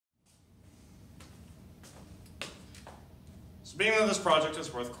So being that this project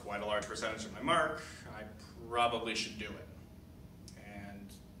is worth quite a large percentage of my mark, I probably should do it.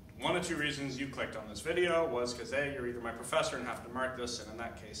 And one of two reasons you clicked on this video was because A, you're either my professor and have to mark this, and in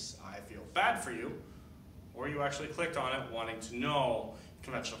that case, I feel bad for you, or you actually clicked on it wanting to know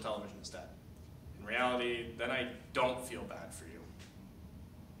conventional television is dead. In reality, then I don't feel bad for you.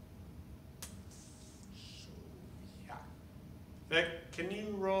 So, yeah. Vic, can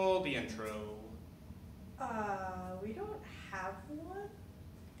you roll the intro? We don't have one.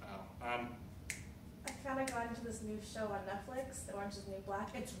 Oh, I kind of got into this new show on Netflix, The Orange is the New Black.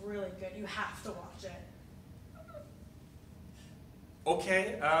 It's really good. You have to watch it.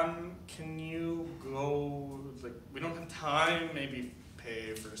 okay, can you go, like, we don't have time, maybe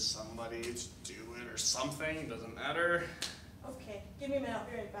pay for somebody to do it or something, doesn't matter. Okay, give me a minute, I'll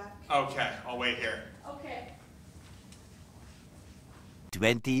be right back. Okay, I'll wait here. Okay.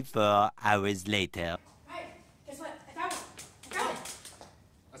 24 hours later. Right, guess what? I found one. I found it.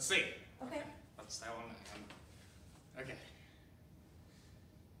 Let's see. Okay. That's that one. Okay.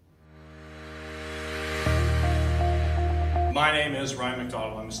 My name is Ryan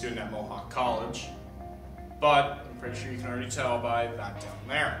McDonald. I'm a student at Mohawk College, but I'm pretty sure you can already tell by that down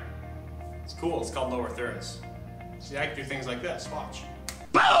there. It's cool. It's called Lower Thirds. See, I can do things like this. Watch.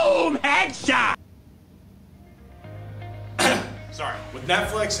 Boom! Headshot! Sorry. With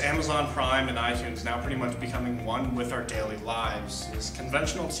Netflix, Amazon Prime, and iTunes now pretty much becoming one with our daily lives, is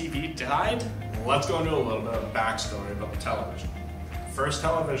conventional TV died? Let's go into a little bit of backstory about television. First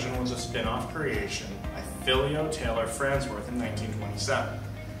television was a spin-off creation by Philio Taylor Farnsworth in 1927.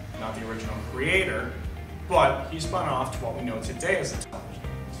 Not the original creator, but he spun off to what we know today as the television.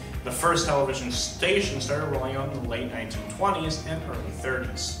 The first television station started rolling out in the late 1920s and early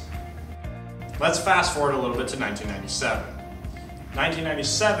 30s. Let's fast forward a little bit to 1997.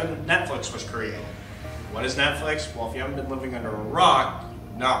 1997, Netflix was created. What is Netflix? Well, if you haven't been living under a rock,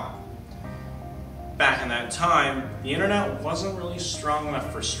 no. Back in that time, the internet wasn't really strong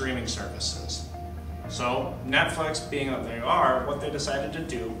enough for streaming services. So Netflix, being that they are, what they decided to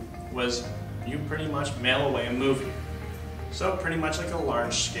do was you pretty much mail away a movie. So pretty much like a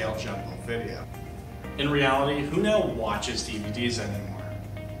large-scale jumbo video. In reality, who now watches DVDs anymore?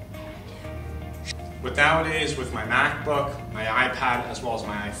 With nowadays, with my MacBook, my iPad, as well as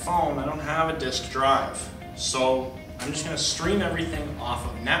my iPhone, I don't have a disk drive. So I'm just going to stream everything off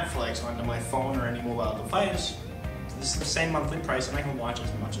of Netflix onto my phone or any mobile device. This is the same monthly price, and I can watch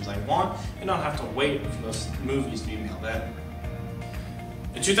as much as I want and not have to wait for those movies to be mailed in.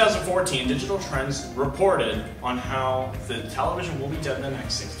 In 2014, Digital Trends reported on how the television will be dead in the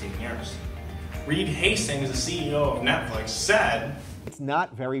next 16 years. Reed Hastings, the CEO of Netflix, said, "It's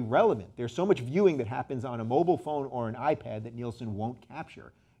not very relevant. There's so much viewing that happens on a mobile phone or an iPad that Nielsen won't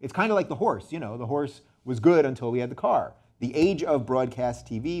capture. It's kind of like the horse. You know, the horse was good until we had the car. The age of broadcast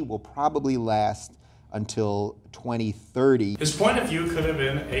TV will probably last until 2030. His point of view could have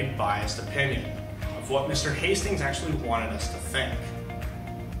been a biased opinion of what Mr. Hastings actually wanted us to think.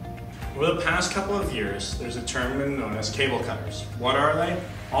 Over the past couple of years, there's a term known as cable cutters. What are they?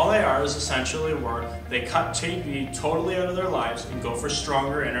 All they are is essentially where they cut TV totally out of their lives and go for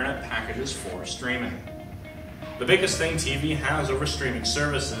stronger internet packages for streaming. The biggest thing TV has over streaming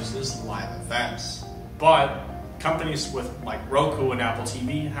services is live events. But companies like Roku and Apple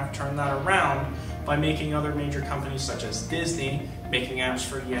TV have turned that around by making other major companies such as Disney, making apps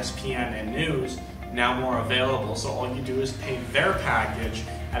for ESPN and news now more available, so all you do is pay their package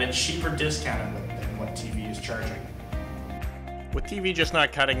at a cheaper discount than what TV is charging. With TV just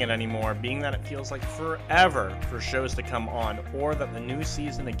not cutting it anymore, being that it feels like forever for shows to come on, or that the new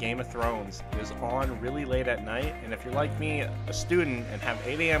season of Game of Thrones is on really late at night, and if you're like me, a student, and have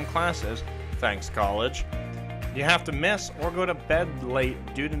 8 a.m. classes, thanks college, you have to miss or go to bed late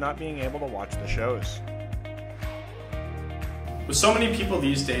due to not being able to watch the shows. With so many people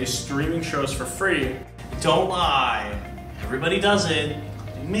these days streaming shows for free, don't lie, everybody does it,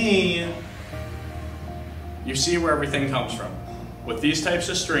 including me. You see where everything comes from. With these types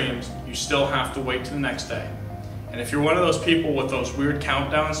of streams, you still have to wait to the next day. And if you're one of those people with those weird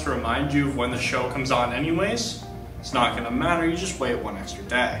countdowns to remind you of when the show comes on anyways, it's not going to matter, you just wait one extra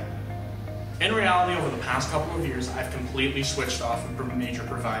day. In reality, over the past couple of years, I've completely switched off of major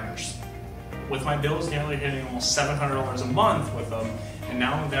providers. With my bills nearly hitting almost $700 a month with them, and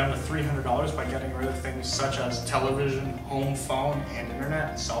now I'm down to $300 by getting rid of things such as television, home phone, and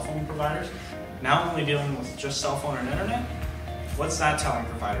internet and cell phone providers. Now I'm only dealing with just cell phone and internet. What's that telling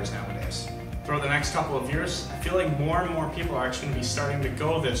providers nowadays? Throughout the next couple of years, I feel like more and more people are actually going to be starting to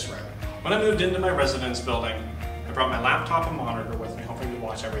go this route. When I moved into my residence building, I brought my laptop and monitor with me, hoping to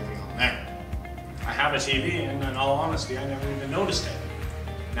watch everything on there. I have a TV, and in all honesty, I never even noticed it.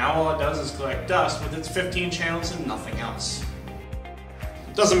 Now all it does is collect dust with its 15 channels and nothing else.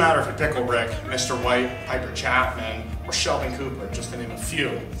 It doesn't matter if you Pickle Rick, Mr. White, Piper Chapman, or Sheldon Cooper, just to name a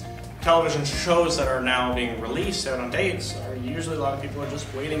few. Television shows that are now being released out on dates are usually a lot of people are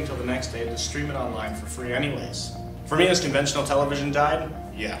just waiting till the next day to stream it online for free anyways. For me, has conventional television died?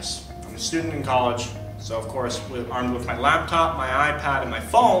 Yes. I'm a student in college, so of course, armed with my laptop, my iPad, and my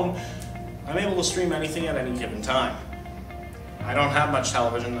phone, I'm able to stream anything at any given time. I don't have much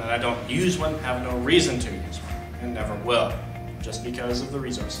television, and I don't use one, have no reason to use one, and never will, just because of the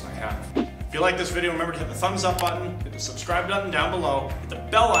resources I have. If you like this video, remember to hit the thumbs up button, hit the subscribe button down below, hit the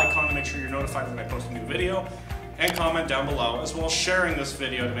bell icon to make sure you're notified when I post a new video, and comment down below, as well as sharing this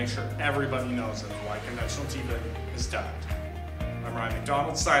video to make sure everybody knows that why conventional TV is dead. I'm Ryan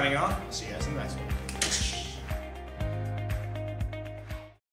McDonald signing off. See you guys in the next one.